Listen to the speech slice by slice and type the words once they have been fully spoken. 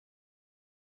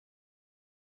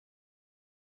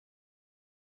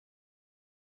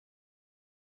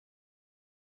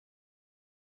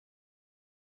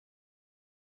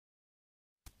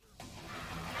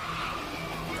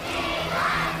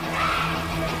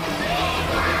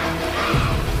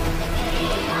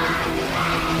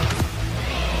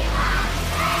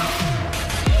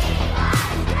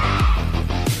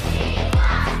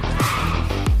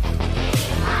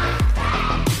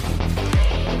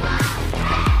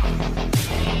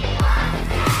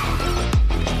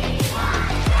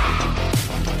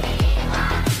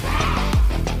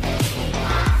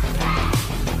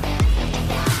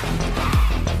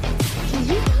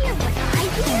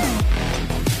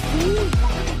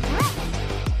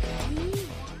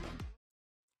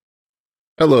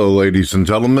Hello, ladies and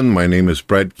gentlemen. My name is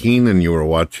Brett Keane, and you are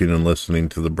watching and listening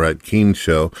to The Brett Keane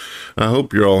Show. I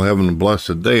hope you're all having a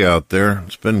blessed day out there.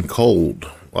 It's been cold,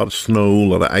 a lot of snow, a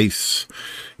lot of ice.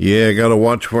 Yeah, I gotta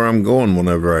watch where I'm going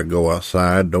whenever I go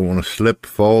outside. Don't want to slip,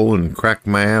 fall, and crack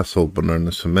my ass open on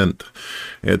the cement.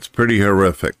 It's pretty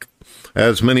horrific.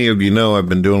 As many of you know, I've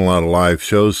been doing a lot of live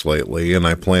shows lately, and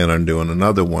I plan on doing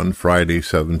another one Friday,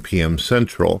 7 p.m.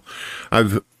 Central.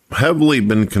 I've heavily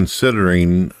been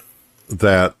considering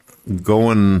that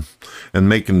going and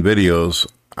making videos,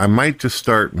 I might just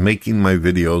start making my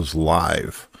videos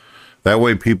live. That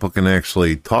way people can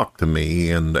actually talk to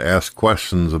me and ask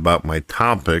questions about my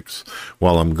topics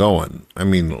while I'm going. I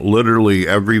mean, literally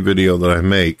every video that I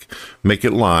make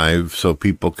it live so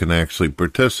people can actually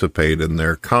participate and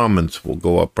their comments will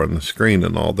go up on the screen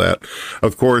and all that.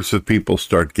 Of course, if people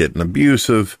start getting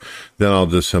abusive, then I'll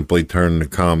just simply turn the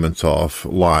comments off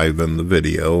live in the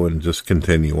video and just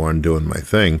continue on doing my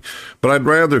thing. But I'd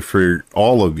rather for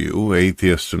all of you,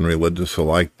 atheists and religious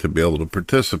alike, to be able to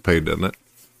participate in it.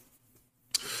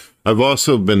 I've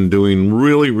also been doing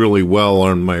really well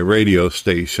on my radio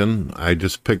station. I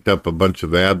just picked up a bunch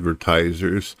of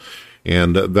advertisers,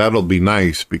 and that'll be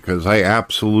nice because I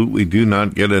absolutely do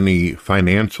not get any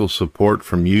financial support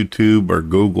from YouTube or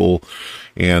Google,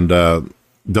 and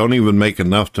don't even make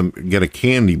enough to get a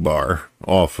candy bar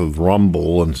off of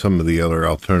Rumble and some of the other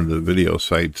alternative video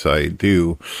sites I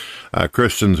do.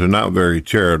 Christians are not very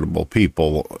charitable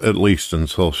people, at least in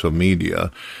social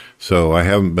media. So I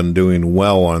haven't been doing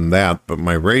well on that, but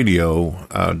my radio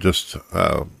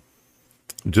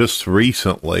just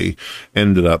recently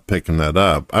ended up picking that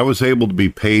up. I was able to be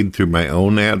paid through my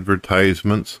own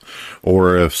advertisements,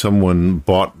 or if someone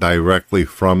bought directly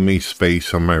from me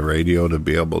space on my radio to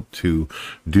be able to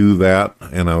do that,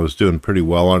 and I was doing pretty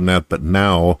well on that. But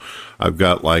now I've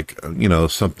got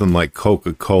something like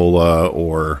Coca-Cola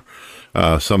or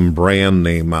some brand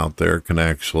name out there can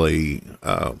actually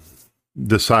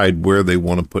decide where they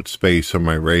want to put space on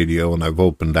my radio, and I've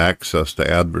opened access to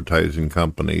advertising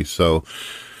companies. So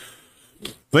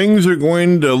things are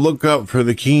going to look up for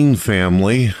the Keane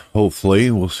family.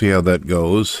 Hopefully, we'll see how that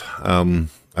goes.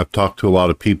 I've talked to a lot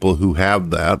of people who have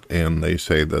that, and they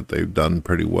say that they've done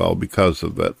pretty well because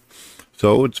of it.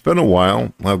 So it's been a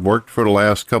while. I've worked for the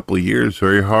last couple of years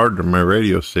very hard on my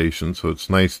radio station, so it's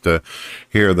nice to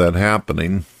hear that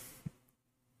happening.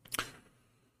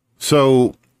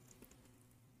 So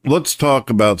let's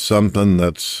talk about something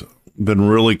that's been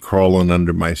really crawling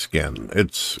under my skin.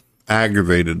 It's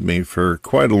aggravated me for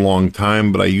quite a long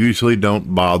time, but I usually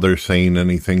don't bother saying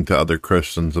anything to other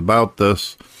Christians about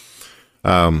this.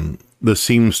 This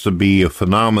seems to be a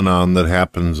phenomenon that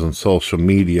happens in social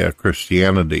media,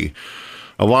 Christianity.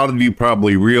 A lot of you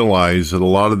probably realize that a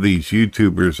lot of these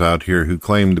YouTubers out here who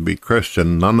claim to be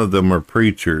Christian, none of them are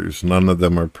preachers, none of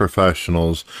them are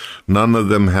professionals, none of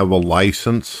them have a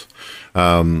license.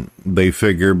 They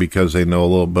figure because they know a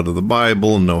little bit of the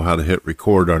Bible and know how to hit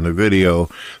record on a video,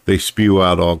 they spew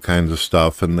out all kinds of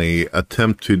stuff and they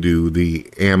attempt to do the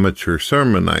amateur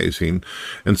sermonizing.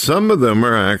 And some of them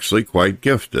are actually quite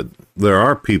gifted. There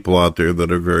are people out there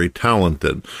that are very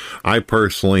talented. I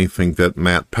personally think that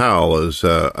Matt Powell is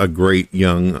a great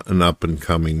young and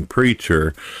up-and-coming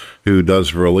preacher who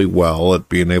does really well at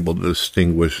being able to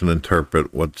distinguish and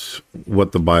interpret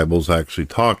what the Bible's actually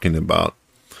talking about.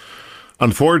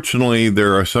 Unfortunately,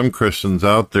 there are some Christians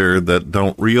out there that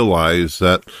don't realize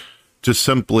that just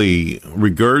simply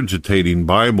regurgitating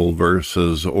Bible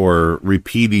verses or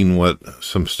repeating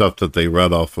some stuff that they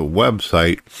read off a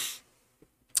website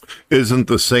isn't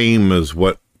the same as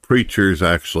what preachers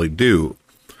actually do.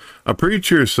 A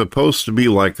preacher is supposed to be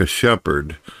like a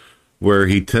shepherd where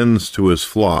he tends to his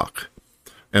flock.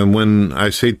 And when I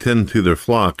say tend to their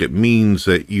flock, it means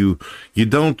that you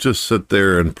don't just sit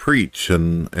there and preach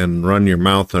and run your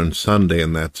mouth on Sunday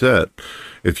and that's it.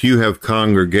 If you have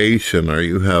congregation or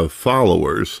you have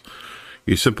followers,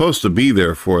 you're supposed to be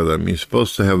there for them. You're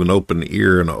supposed to have an open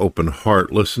ear and an open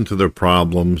heart, listen to their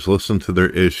problems, listen to their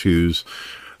issues,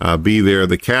 be there.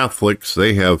 The Catholics,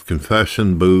 they have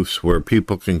confession booths where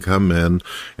people can come in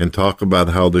and talk about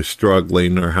how they're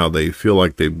struggling or how they feel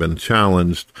like they've been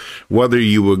challenged. Whether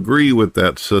you agree with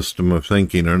that system of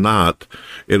thinking or not,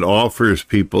 it offers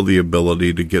people the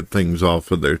ability to get things off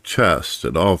of their chest.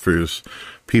 It offers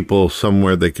people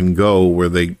somewhere they can go where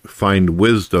they find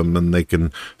wisdom and they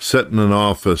can sit in an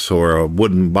office or a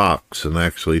wooden box and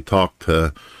actually talk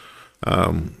to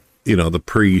the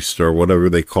priest or whatever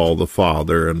they call the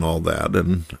father and all that,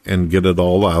 and get it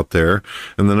all out there.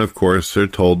 And then, of course, they're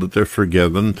told that they're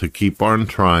forgiven to keep on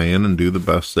trying and do the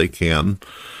best they can.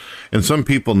 And some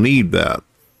people need that.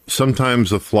 sometimes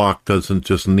the flock doesn't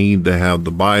just need to have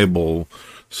the Bible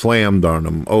slammed on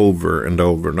them over and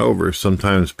over and over.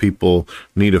 Sometimes people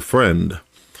need a friend.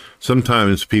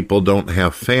 Sometimes people don't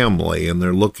have family and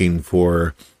they're looking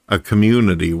for a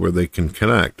community where they can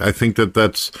connect. I think that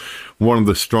that's one of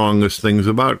the strongest things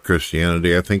about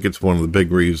Christianity. I think it's one of the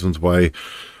big reasons why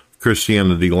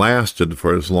Christianity lasted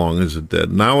for as long as it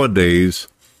did. Nowadays,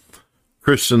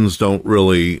 Christians don't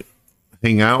really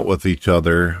hang out with each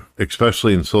other,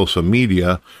 especially in social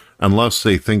media, unless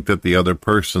they think that the other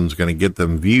person's going to get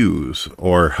them views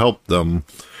or help them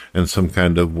in some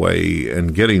kind of way in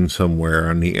getting somewhere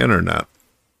on the internet.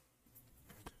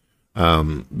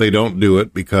 They don't do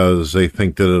it because they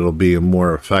think that it'll be a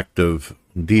more effective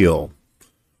deal.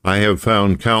 I have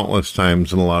found countless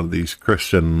times in a lot of these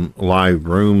Christian live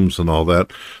rooms and all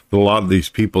that a lot of these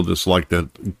people just like to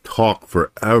talk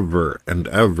forever and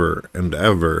ever and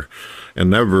ever and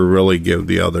never really give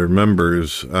the other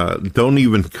members, don't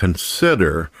even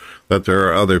consider that there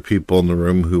are other people in the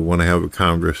room who want to have a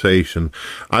conversation.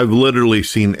 I've literally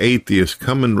seen atheists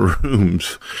come in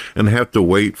rooms and have to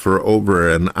wait for over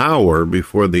an hour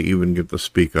before they even get to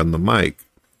speak on the mic.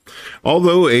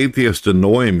 Although atheists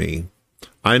annoy me,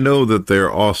 I know that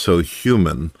they're also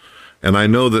human, and I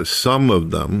know that some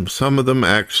of them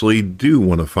actually do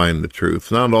want to find the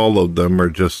truth. Not all of them are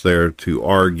just there to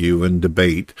argue and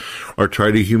debate or try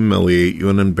to humiliate you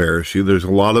and embarrass you. There's a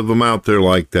lot of them out there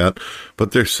like that,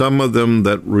 but there's some of them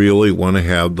that really want to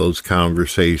have those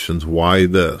conversations. Why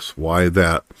this? Why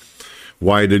that?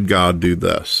 Why did God do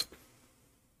this?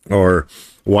 Or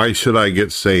why should I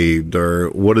get saved? Or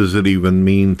what does it even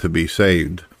mean to be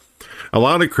saved? A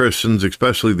lot of Christians,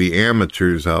 especially the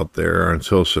amateurs out there on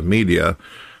social media,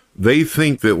 they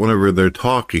think that whenever they're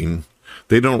talking,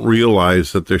 they don't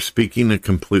realize that they're speaking a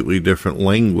completely different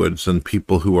language than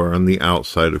people who are on the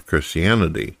outside of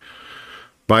Christianity.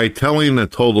 By telling a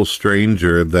total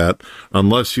stranger that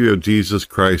unless you have Jesus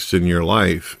Christ in your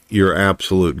life, you're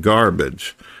absolute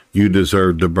garbage. You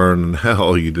deserve to burn in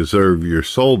hell. You deserve your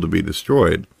soul to be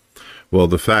destroyed. Well,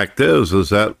 the fact is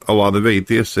that a lot of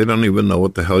atheists, they don't even know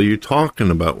what the hell you're talking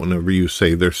about whenever you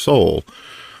say their soul.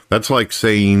 That's like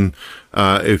saying,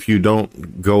 if you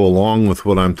don't go along with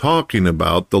what I'm talking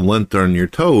about, the lint on your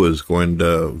toe is going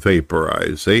to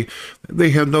vaporize. They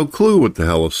have no clue what the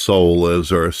hell a soul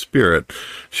is or a spirit.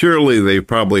 Surely they've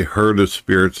probably heard of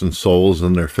spirits and souls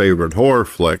in their favorite horror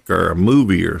flick or a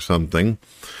movie or something,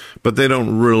 but they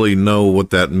don't really know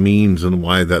what that means and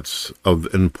why that's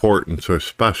of importance or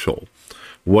special.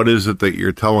 What is it that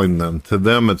you're telling them? To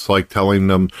them, it's like telling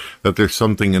them that there's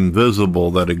something invisible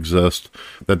that exists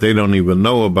that they don't even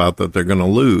know about that they're going to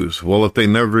lose. Well, if they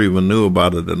never even knew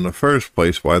about it in the first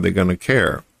place, why are they going to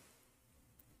care?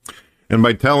 And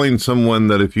by telling someone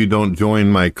that if you don't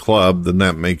join my club, then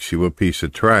that makes you a piece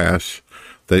of trash,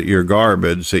 that you're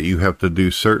garbage, that you have to do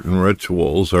certain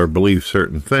rituals or believe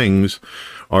certain things,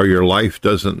 or your life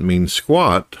doesn't mean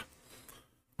squat,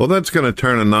 well, that's going to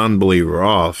turn a non-believer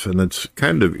off, and it's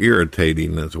kind of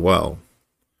irritating as well.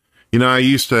 You know, I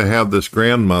used to have this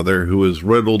grandmother who was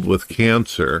riddled with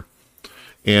cancer,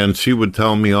 and she would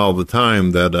tell me all the time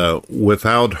that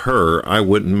without her, I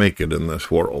wouldn't make it in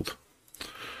this world.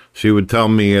 She would tell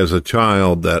me as a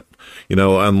child that, you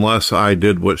know, unless I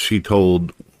did what she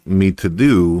told me to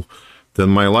do, then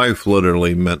my life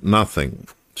literally meant nothing.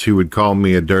 She would call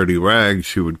me a dirty rag.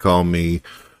 She would call me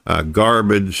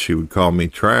garbage. She would call me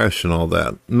trash and all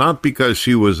that. Not because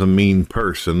she was a mean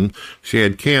person. She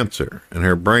had cancer and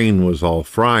her brain was all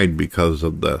fried because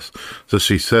of this. So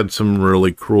she said some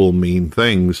really cruel, mean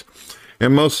things.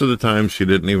 And most of the time she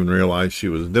didn't even realize she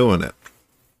was doing it.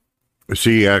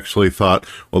 She actually thought,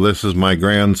 well, this is my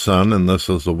grandson and this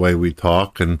is the way we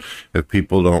talk. And if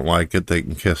people don't like it, they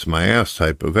can kiss my ass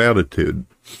type of attitude.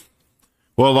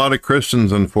 Well, a lot of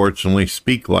Christians, unfortunately,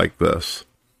 speak like this.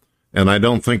 And I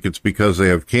don't think it's because they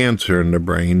have cancer in their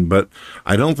brain, but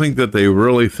I don't think that they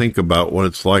really think about what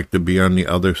it's like to be on the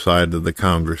other side of the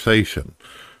conversation.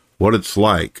 What it's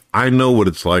like. I know what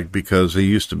it's like because I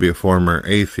used to be a former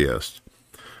atheist.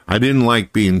 I didn't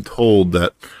like being told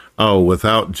that, oh,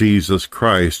 without Jesus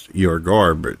Christ, you're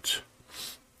garbage.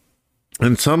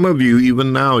 And some of you,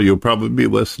 even now, you'll probably be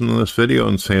listening to this video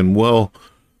and saying, well,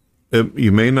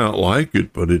 you may not like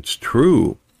it, but it's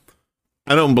true.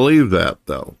 I don't believe that,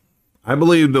 though. I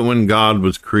believe that when God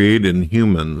was creating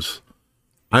humans,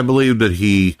 I believe that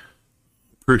he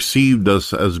perceived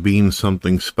us as being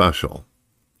something special,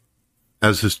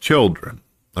 as his children,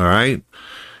 all right?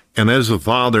 And as a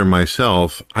father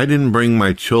myself, I didn't bring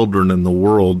my children in the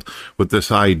world with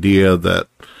this idea that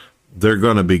they're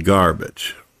going to be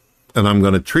garbage. and I'm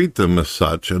going to treat them as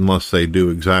such unless they do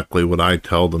exactly what I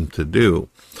tell them to do.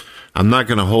 I'm not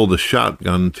going to hold a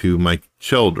shotgun to my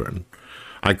children.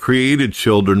 I created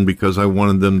children because I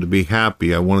wanted them to be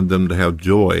happy. I wanted them to have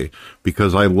joy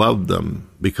because I love them,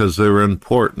 because they're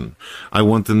important. I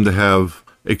want them to have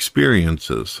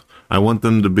experiences. I want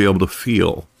them to be able to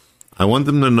feel. I want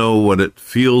them to know what it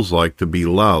feels like to be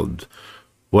loved,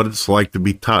 what it's like to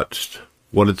be touched,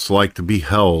 what it's like to be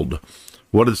held,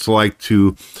 what it's like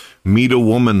to meet a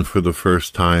woman for the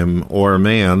first time, or a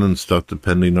man and stuff,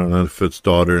 depending on if it's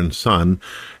daughter and son,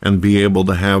 and be able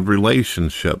to have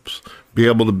relationships, be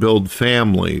able to build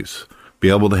families, be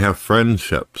able to have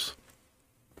friendships,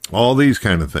 all these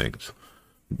kind of things.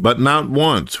 But not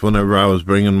once, whenever I was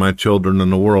bringing my children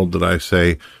in the world, did I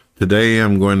say, today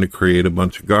I'm going to create a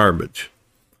bunch of garbage.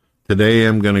 Today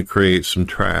I'm going to create some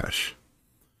trash.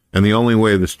 And the only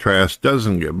way this trash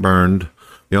doesn't get burned,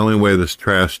 the only way this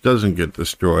trash doesn't get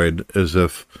destroyed, is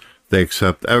if they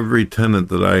accept every tenet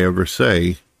that I ever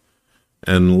say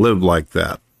and live like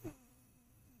that.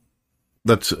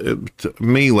 That's, to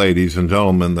me, ladies and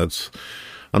gentlemen, that's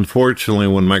unfortunately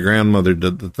when my grandmother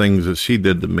did the things that she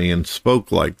did to me and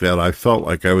spoke like that, I felt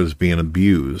like I was being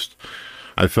abused.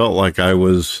 I felt like I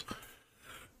was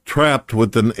trapped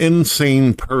with an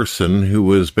insane person who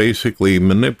was basically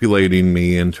manipulating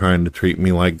me and trying to treat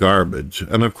me like garbage.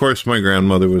 And of course, my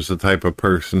grandmother was the type of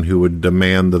person who would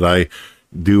demand that I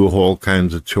do all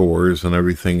kinds of chores and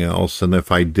everything else. And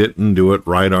if I didn't do it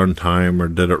right on time or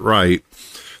did it right,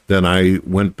 then I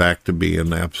went back to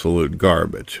being absolute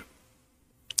garbage.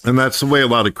 And that's the way a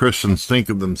lot of Christians think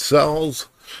of themselves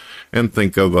and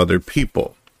think of other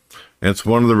people. And it's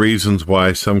one of the reasons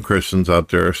why some Christians out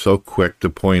there are so quick to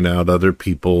point out other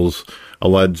people's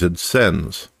alleged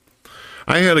sins.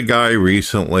 I had a guy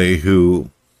recently who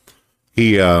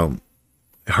he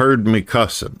heard me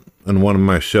cussing in one of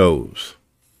my shows.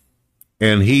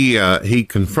 And he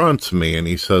confronts me and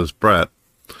he says, Brett,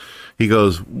 he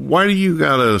goes, why do you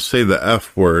gotta say the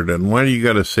F word and why do you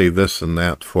gotta say this and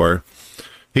that for?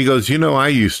 He goes, you know, I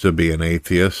used to be an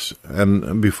atheist,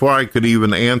 and before I could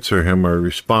even answer him or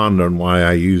respond on why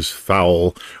I use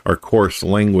foul or coarse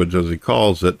language, as he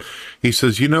calls it, he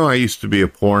says, you know, I used to be a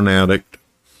porn addict.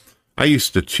 I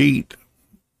used to cheat.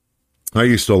 I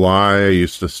used to lie. I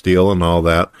used to steal and all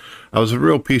that. I was a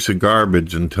real piece of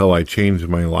garbage until I changed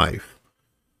my life.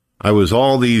 I was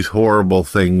all these horrible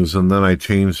things, and then I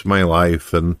changed my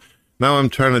life, and now I'm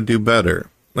trying to do better.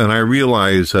 And I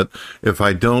realize that if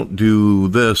I don't do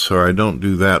this or I don't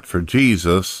do that for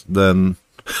Jesus, then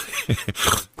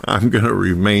I'm going to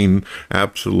remain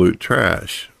absolute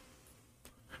trash.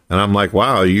 And I'm like,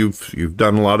 wow, you've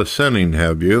done a lot of sinning,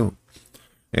 have you?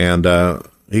 And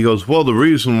he goes, well, the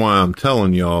reason why I'm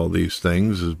telling you all these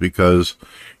things is because,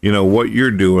 you know, what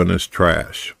you're doing is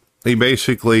trash. He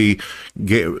basically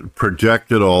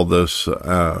projected all this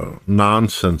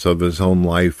nonsense of his own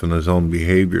life and his own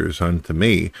behaviors onto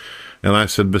me. And I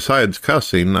said, besides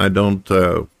cussing, I'm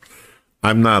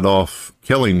not off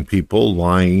killing people,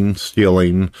 lying,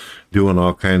 stealing, doing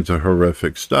all kinds of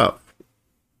horrific stuff.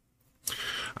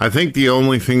 I think the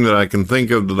only thing that I can think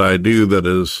of that I do that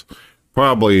is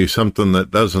probably something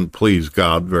that doesn't please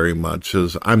God very much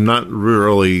is I'm not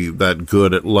really that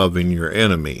good at loving your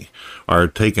enemy or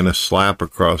taking a slap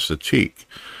across the cheek.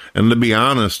 And to be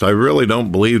honest, I really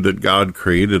don't believe that God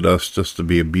created us just to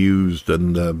be abused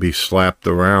and be slapped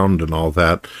around and all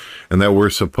that, and that we're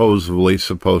supposedly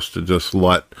supposed to just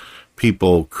let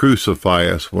people crucify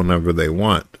us whenever they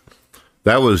want.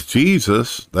 That was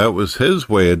Jesus. That was his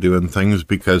way of doing things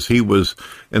because he was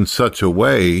in such a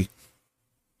way.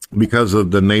 Because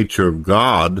of the nature of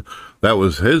God, that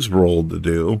was his role to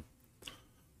do.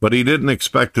 But he didn't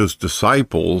expect his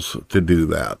disciples to do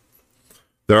that.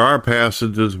 There are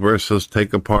passages where it says,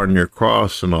 take upon your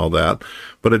cross and all that,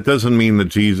 but it doesn't mean that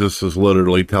Jesus is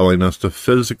literally telling us to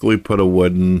physically put a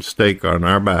wooden stake on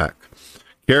our back,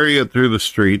 carry it through the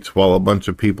streets while a bunch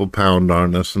of people pound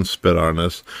on us and spit on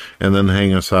us, and then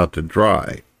hang us out to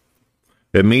dry.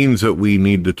 It means that we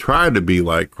need to try to be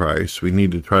like Christ. We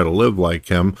need to try to live like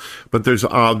him. But there's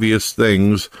obvious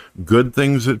things, good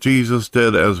things that Jesus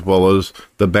did, as well as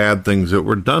the bad things that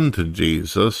were done to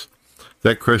Jesus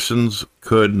that Christians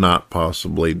could not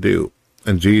possibly do.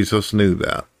 And Jesus knew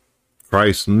that.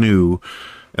 Christ knew,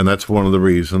 and that's one of the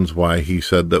reasons why he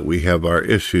said that we have our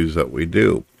issues that we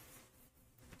do.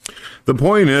 The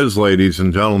point is, ladies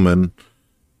and gentlemen,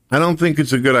 I don't think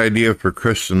it's a good idea for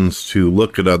Christians to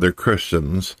look at other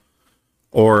Christians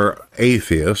or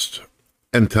atheists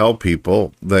and tell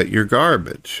people that you're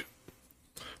garbage,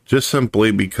 just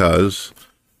simply because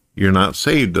you're not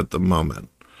saved at the moment.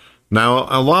 Now,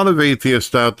 a lot of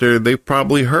atheists out there, they've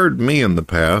probably heard me in the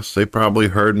past. They probably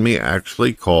heard me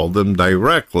actually call them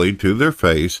directly to their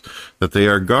face that they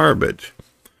are garbage.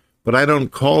 But I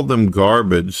don't call them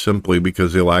garbage simply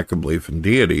because they lack a belief in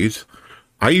deities.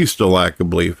 I used to lack a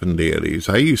belief in deities.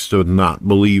 I used to not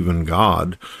believe in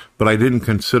God, but I didn't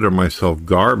consider myself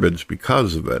garbage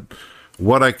because of it.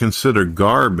 What I consider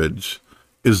garbage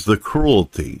is the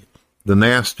cruelty, the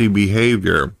nasty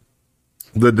behavior,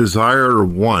 the desire or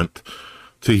want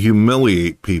to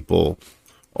humiliate people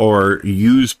or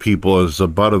use people as the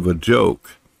butt of a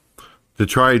joke, to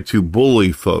try to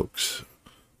bully folks.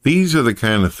 These are the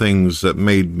kind of things that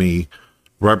made me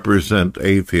represent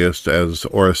atheists as,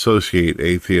 or associate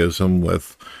atheism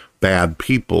with bad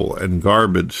people and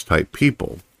garbage type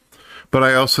people. But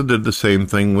I also did the same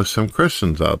thing with some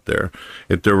Christians out there.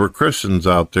 If there were Christians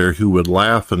out there who would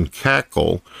laugh and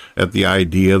cackle at the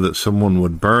idea that someone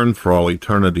would burn for all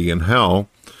eternity in hell,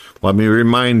 let me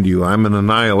remind you, I'm an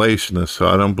annihilationist, so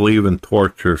I don't believe in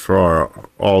torture for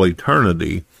all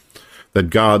eternity, that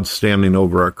God's standing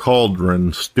over a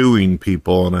cauldron stewing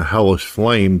people in a hellish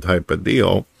flame type of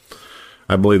deal.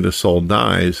 I believe the soul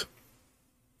dies.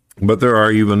 But there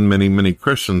are even many, many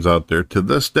Christians out there to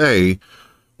this day.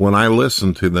 When I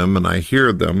listen to them and I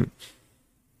hear them,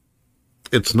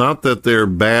 it's not that they're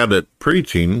bad at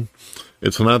preaching.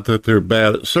 It's not that they're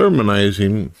bad at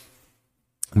sermonizing.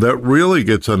 That really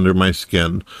gets under my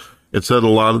skin. It's that a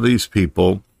lot of these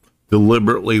people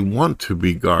deliberately want to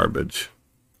be garbage.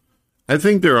 I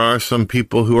think there are some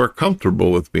people who are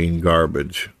comfortable with being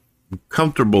garbage,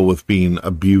 comfortable with being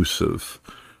abusive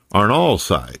on all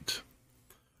sides.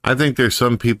 I think there's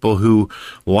some people who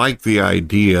like the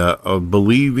idea of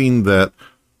believing that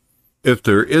if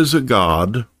there is a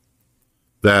God,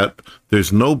 that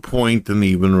there's no point in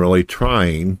even really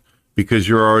trying because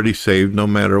you're already saved no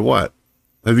matter what.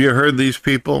 Have you heard these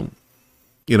people?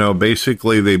 You know,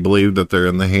 basically they believe that they're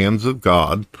in the hands of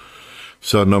God.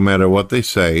 So no matter what they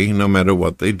say, no matter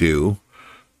what they do,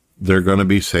 they're going to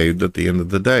be saved at the end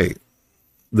of the day.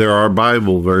 There are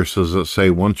Bible verses that say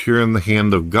once you're in the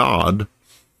hand of God,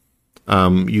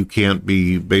 you can't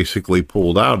be basically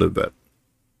pulled out of it.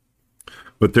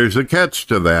 But there's a catch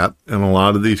to that, and a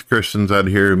lot of these Christians out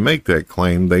here who make that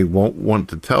claim, they won't want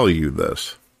to tell you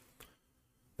this.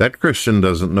 That Christian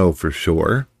doesn't know for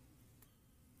sure.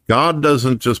 God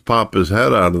doesn't just pop his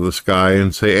head out of the sky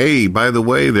and say, hey, by the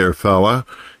way there, fella,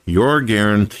 you're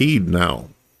guaranteed now.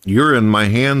 You're in my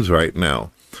hands right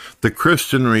now. The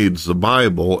Christian reads the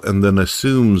Bible and then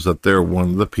assumes that they're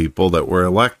one of the people that were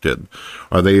elected.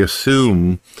 Or they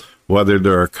assume, whether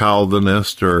they're a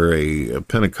Calvinist or a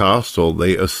Pentecostal,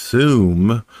 they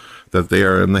assume that they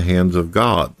are in the hands of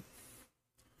God.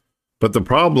 But the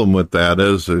problem with that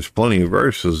is there's plenty of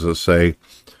verses that say,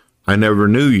 I never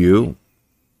knew you.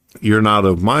 You're not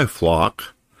of my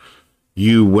flock.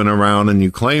 You went around and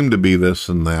you claimed to be this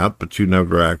and that, but you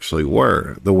never actually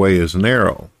were. The way is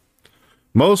narrow.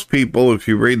 Most people, if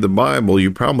you read the Bible,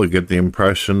 you probably get the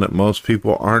impression that most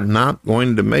people are not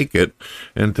going to make it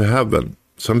into heaven.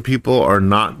 Some people are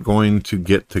not going to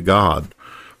get to God.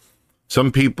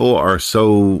 Some people are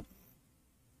so,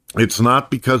 it's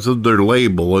not because of their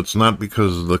label. It's not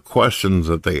because of the questions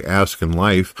that they ask in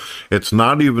life. It's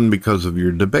not even because of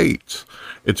your debates.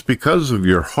 It's because of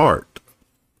your heart.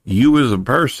 You as a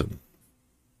person.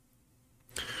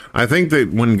 I think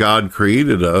that when God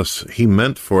created us, he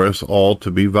meant for us all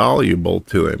to be valuable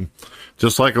to him.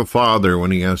 Just like a father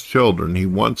when he has children, he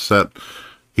wants that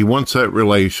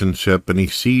relationship, and he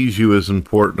sees you as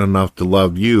important enough to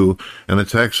love you, and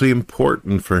it's actually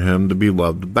important for him to be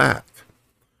loved back.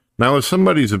 Now, if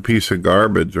somebody's a piece of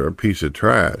garbage or a piece of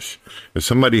trash, if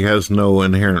somebody has no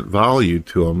inherent value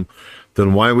to them,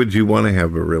 then why would you want to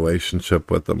have a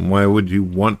relationship with them? Why would you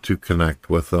want to connect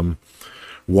with them?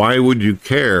 Why would you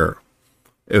care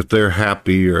if they're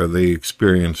happy or they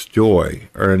experience joy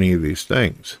or any of these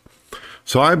things?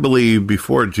 So I believe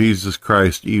before Jesus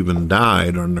Christ even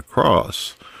died on the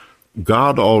cross,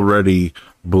 God already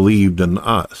believed in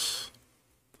us.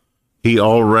 He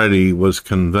already was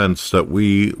convinced that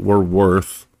we were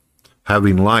worth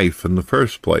having life in the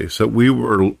first place, that we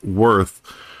were worth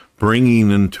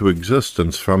bringing into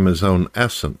existence from his own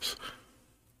essence.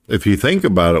 If you think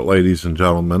about it, ladies and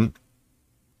gentlemen,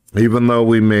 even though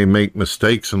we may make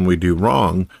mistakes and we do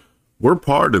wrong, we're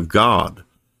part of God.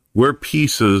 We're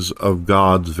pieces of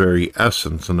God's very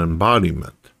essence and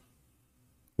embodiment.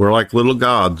 We're like little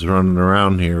gods running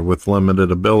around here with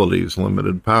limited abilities,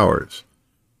 limited powers.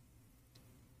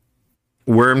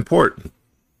 We're important.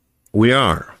 We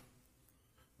are.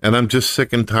 And I'm just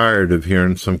sick and tired of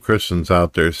hearing some Christians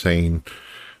out there saying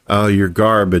you're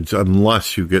garbage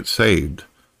unless you get saved.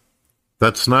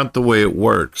 That's not the way it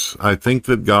works. I think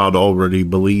that God already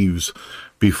believes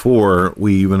before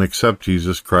we even accept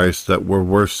Jesus Christ that we're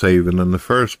worth saving in the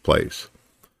first place.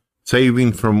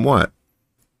 Saving from what?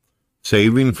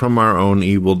 Saving from our own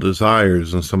evil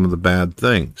desires and some of the bad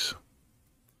things.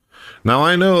 Now,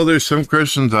 I know there's some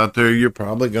Christians out there, you're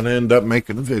probably going to end up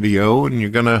making a video and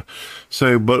you're going to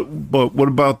say, but what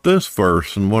about this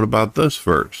verse and what about this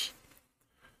verse?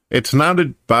 It's not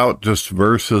about just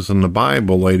verses in the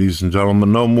Bible, ladies and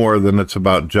gentlemen, no more than it's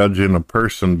about judging a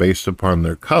person based upon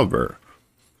their cover.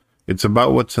 It's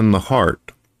about what's in the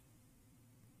heart.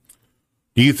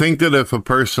 Do you think that if a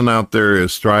person out there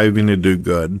is striving to do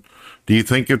good, do you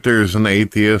think if there's an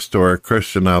atheist or a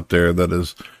Christian out there that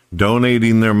is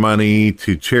donating their money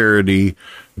to charity,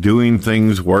 doing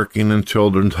things, working in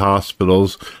children's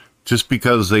hospitals, just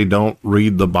because they don't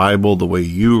read the Bible the way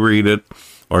you read it,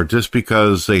 or just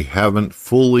because they haven't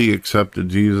fully accepted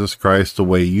Jesus Christ the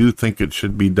way you think it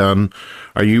should be done,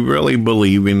 are you really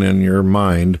believing in your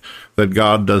mind that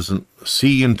God doesn't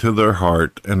see into their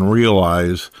heart and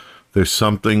realize there's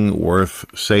something worth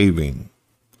saving?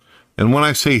 And when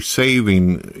I say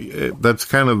saving, that's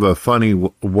kind of a funny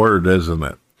word, isn't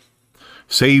it?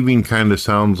 Saving kind of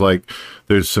sounds like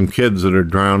there's some kids that are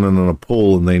drowning in a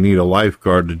pool and they need a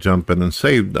lifeguard to jump in and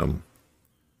save them.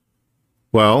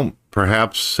 Well,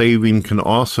 perhaps saving can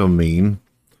also mean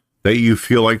that you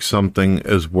feel like something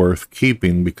is worth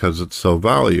keeping because it's so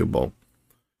valuable.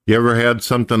 You ever had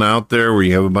something out there where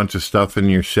you have a bunch of stuff in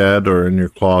your shed or in your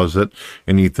closet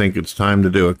and you think it's time to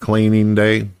do a cleaning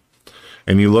day?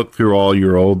 And you look through all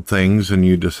your old things and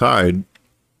you decide,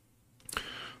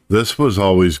 this was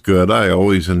always good. I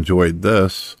always enjoyed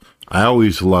this. I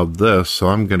always loved this, so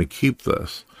I'm going to keep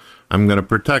this. I'm going to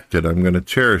protect it. I'm going to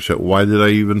cherish it. Why did I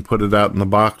even put it out in the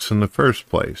box in the first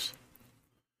place?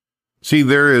 See,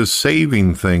 there is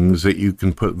saving things that you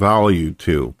can put value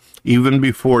to. Even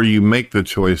before you make the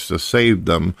choice to save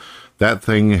them, that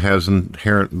thing has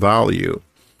inherent value.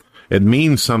 It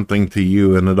means something to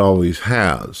you, and it always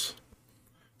has.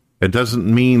 It doesn't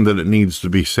mean that it needs to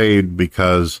be saved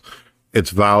because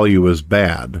its value is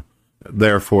bad.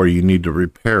 Therefore, you need to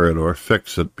repair it or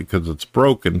fix it because it's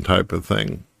broken type of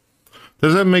thing.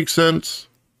 Does that make sense?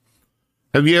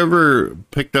 Have you ever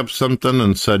picked up something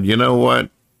and said, you know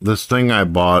what? This thing I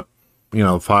bought,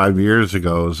 5 years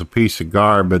ago is a piece of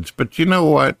garbage, but you know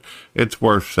what? It's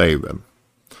worth saving.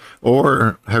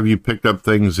 Or have you picked up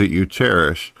things that you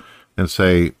cherish and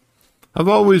say, I've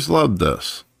always loved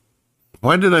this.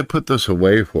 Why did I put this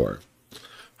away for?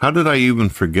 How did I even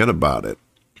forget about it?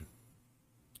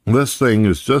 This thing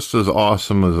is just as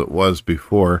awesome as it was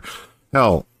before.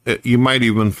 Hell, you might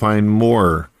even find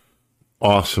more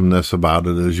awesomeness about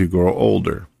it as you grow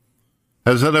older.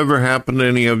 Has that ever happened to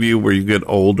any of you where you get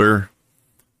older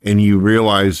and you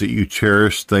realize that you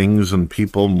cherish things and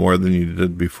people more than you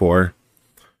did before?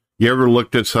 You ever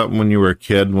looked at something when you were a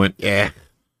kid and went,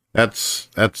 that's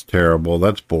terrible,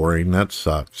 that's boring, that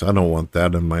sucks, I don't want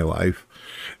that in my life.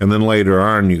 And then later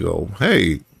on you go,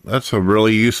 hey, that's a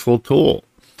really useful tool.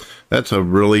 That's a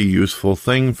really useful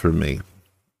thing for me.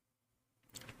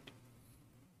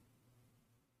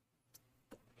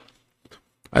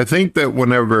 I think that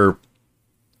whenever,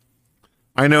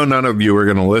 I know none of you are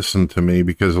going to listen to me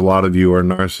because a lot of you are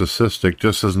narcissistic,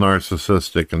 just as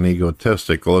narcissistic and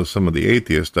egotistical as some of the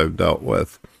atheists I've dealt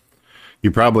with.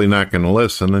 You're probably not going to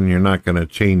listen and you're not going to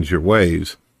change your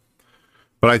ways.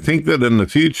 But I think that in the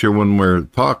future, when we're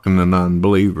talking to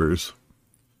non-believers,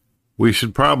 we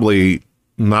should probably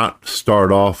not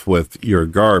start off with you're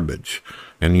garbage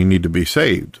and you need to be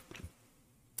saved.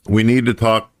 We need to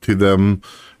talk to them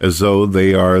as though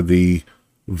they are the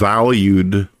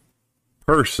valued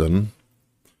person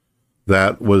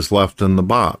that was left in the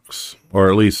box, or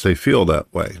at least they feel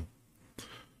that way.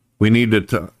 We need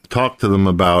to talk to them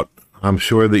about, I'm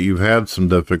sure that you've had some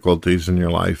difficulties in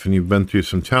your life and you've been through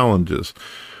some challenges,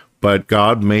 but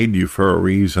God made you for a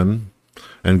reason,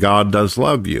 and God does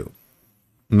love you.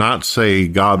 Not say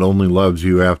God only loves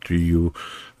you after you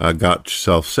got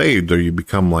yourself saved or you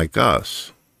become like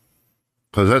us.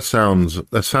 Because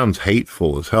that sounds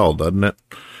hateful as hell, doesn't it?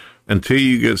 Until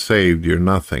you get saved, you're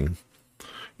nothing.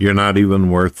 You're not even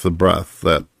worth the breath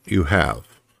that you have.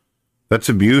 That's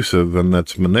abusive and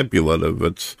that's manipulative.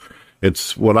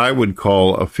 It's what I would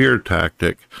call a fear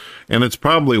tactic. And it's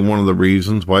probably one of the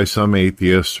reasons why some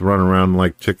atheists run around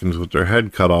like chickens with their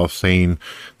head cut off, saying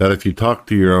that if you talk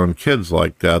to your own kids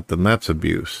like that, then that's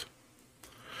abuse.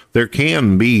 There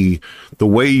can be, the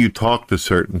way you talk to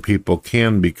certain people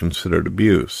can be considered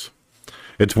abuse.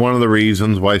 It's one of the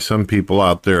reasons why some people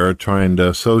out there are trying to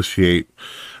associate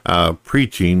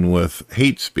preaching with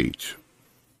hate speech.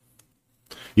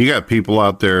 You got people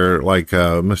out there like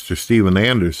Mr. Steven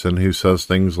Anderson who says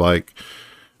things like,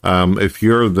 if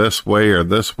you're this way,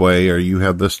 or you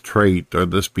have this trait or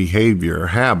this behavior or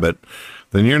habit,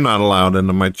 then you're not allowed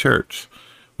into my church.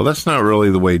 Well, that's not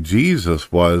really the way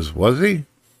Jesus was he?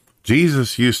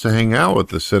 Jesus used to hang out with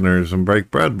the sinners and break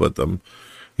bread with them.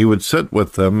 He would sit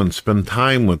with them and spend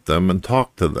time with them and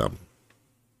talk to them.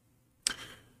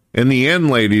 In the end,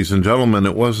 ladies and gentlemen,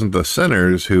 it wasn't the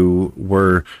sinners who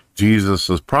were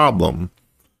Jesus' problem.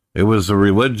 It was the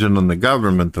religion and the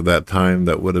government of that time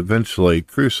that would eventually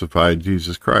crucify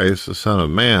Jesus Christ, the Son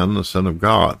of Man, the Son of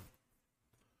God.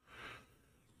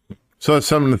 So it's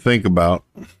something to think about.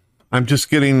 I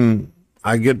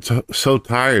get so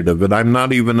tired of it. I'm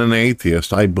not even an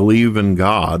atheist. I believe in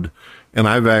God. And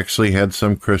I've actually had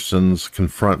some Christians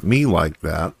confront me like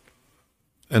that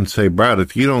and say, Brad,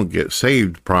 if you don't get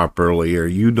saved properly, or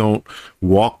you don't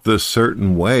walk this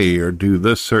certain way or do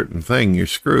this certain thing, you're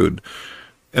screwed.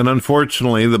 And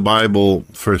unfortunately, the Bible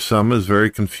for some is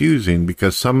very confusing,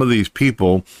 because some of these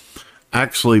people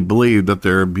actually believe that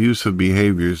their abusive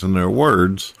behaviors and their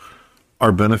words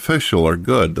are beneficial or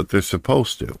good, that they're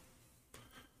supposed to.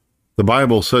 The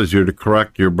Bible says you're to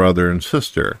correct your brother and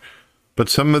sister, but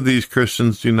some of these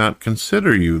Christians do not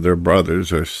consider you their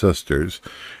brothers or sisters,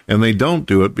 and they don't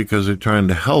do it because they're trying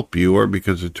to help you or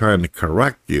because they're trying to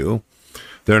correct you.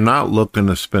 They're not looking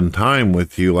to spend time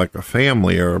with you like a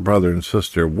family or a brother and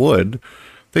sister would.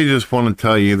 They just want to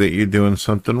tell you that you're doing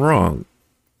something wrong.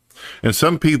 And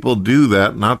some people do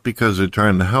that not because they're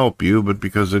trying to help you, but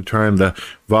because they're trying to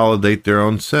validate their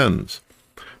own sins.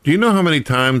 Do you know how many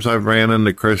times I've ran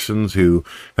into Christians who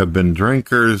have been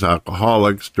drinkers,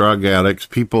 alcoholics, drug addicts,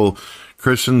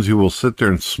 Christians who will sit there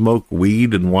and smoke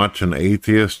weed and watch an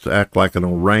atheist act like an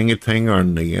orangutan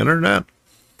on the internet?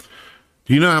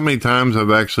 Do you know how many times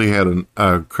I've actually had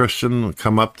a Christian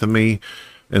come up to me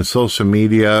in social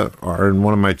media or in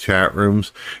one of my chat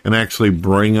rooms and actually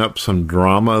bring up some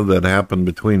drama that happened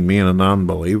between me and a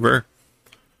non-believer?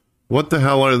 What the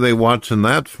hell are they watching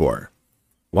that for?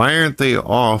 Why aren't they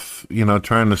off,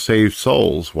 trying to save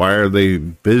souls? Why are they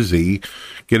busy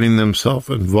getting themselves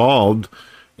involved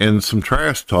in some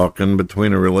trash talking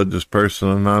between a religious person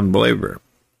and a non-believer?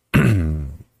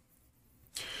 I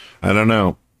don't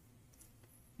know.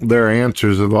 Their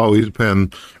answers have always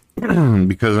been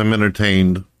because I'm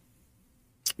entertained,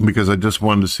 because I just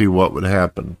wanted to see what would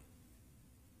happen.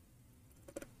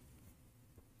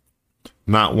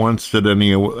 Not once did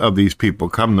any of these people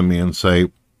come to me and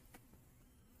say,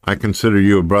 I consider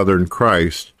you a brother in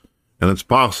Christ, and it's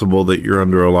possible that you're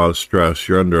under a lot of stress,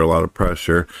 you're under a lot of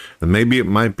pressure, and maybe it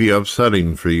might be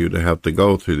upsetting for you to have to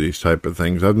go through these type of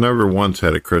things. I've never once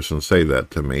had a Christian say that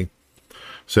to me.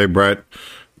 Say, Brett,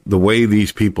 the way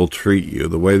these people treat you,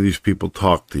 the way these people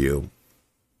talk to you,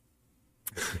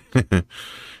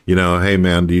 hey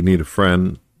man, do you need a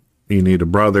friend? Do you need a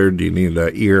brother? Do you need an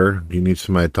ear? Do you need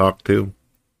somebody to talk to?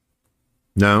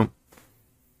 No,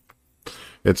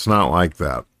 it's not like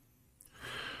that.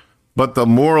 But the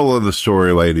moral of the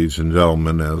story, ladies and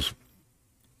gentlemen, is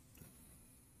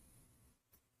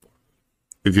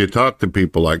if you talk to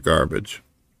people like garbage,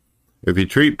 if you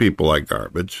treat people like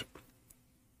garbage,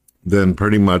 then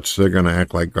pretty much they're going to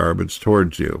act like garbage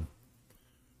towards you.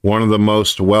 One of the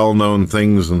most well-known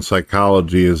things in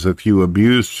psychology is if you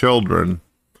abuse children,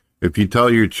 if you tell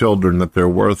your children that they're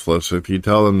worthless, if you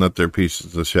tell them that they're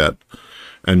pieces of shit,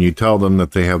 and you tell them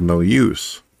that they have no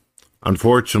use,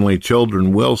 unfortunately,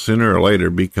 children will sooner or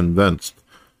later be convinced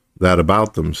that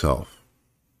about themselves.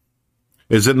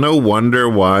 Is it no wonder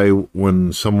why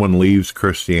when someone leaves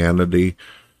Christianity,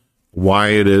 why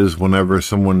it is whenever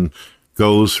someone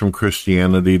goes from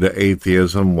Christianity to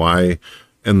atheism, why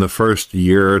in the first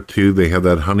year or two they have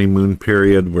that honeymoon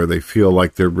period where they feel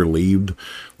like they're relieved,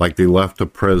 like they left a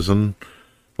prison,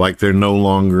 like they're no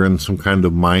longer in some kind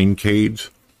of mind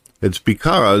cage? It's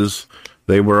because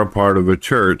they were a part of a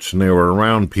church and they were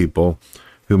around people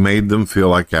who made them feel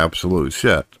like absolute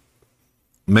shit.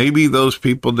 Maybe those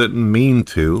people didn't mean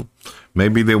to,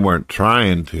 maybe they weren't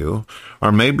trying to,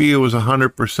 or maybe it was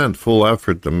 100% full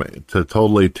effort to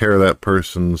totally tear that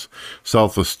person's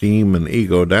self-esteem and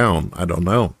ego down. I don't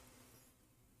know.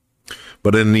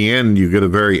 But in the end, you get a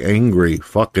very angry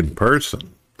fucking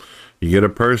person. You get a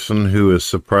person who has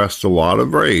suppressed a lot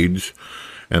of rage,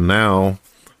 and now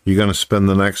you're going to spend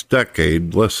the next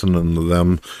decade listening to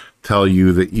them tell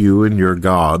you that you and your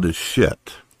God is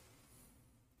shit.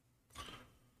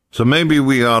 So maybe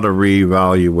we ought to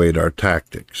reevaluate our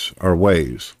tactics, our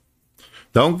ways.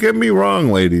 Don't get me wrong,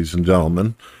 ladies and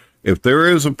gentlemen. If there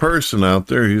is a person out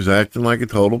there who's acting like a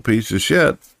total piece of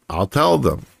shit, I'll tell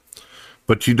them.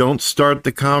 But you don't start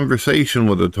the conversation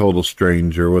with a total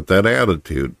stranger with that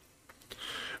attitude.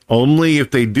 Only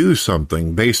if they do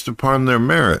something based upon their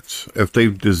merits. If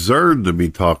they've deserved to be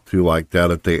talked to like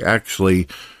that, if they actually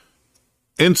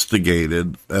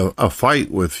instigated a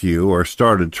fight with you or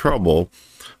started trouble,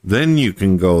 then you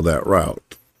can go that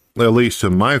route, at least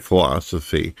in my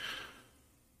philosophy.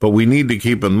 But we need to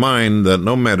keep in mind that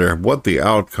no matter what the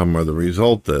outcome or the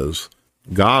result is,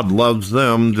 God loves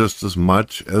them just as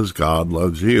much as God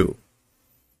loves you.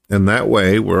 In that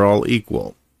way, we're all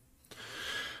equal.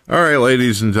 All right,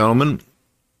 ladies and gentlemen,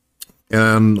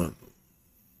 and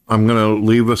I'm going to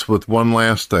leave us with one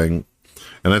last thing,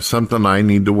 and it's something I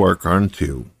need to work on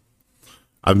too.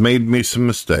 I've made me some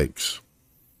mistakes.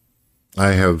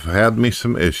 I have had me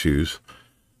some issues,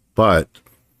 but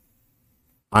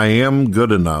I am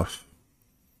good enough,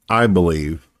 I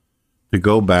believe, to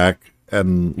go back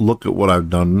and look at what I've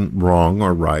done wrong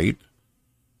or right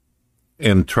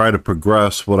and try to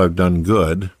progress what I've done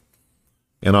good,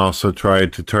 and also try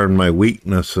to turn my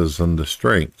weaknesses into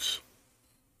strengths.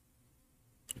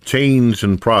 Change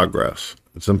and progress.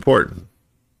 It's important.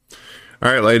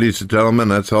 All right, ladies and gentlemen,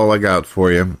 that's all I got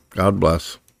for you. God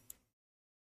bless.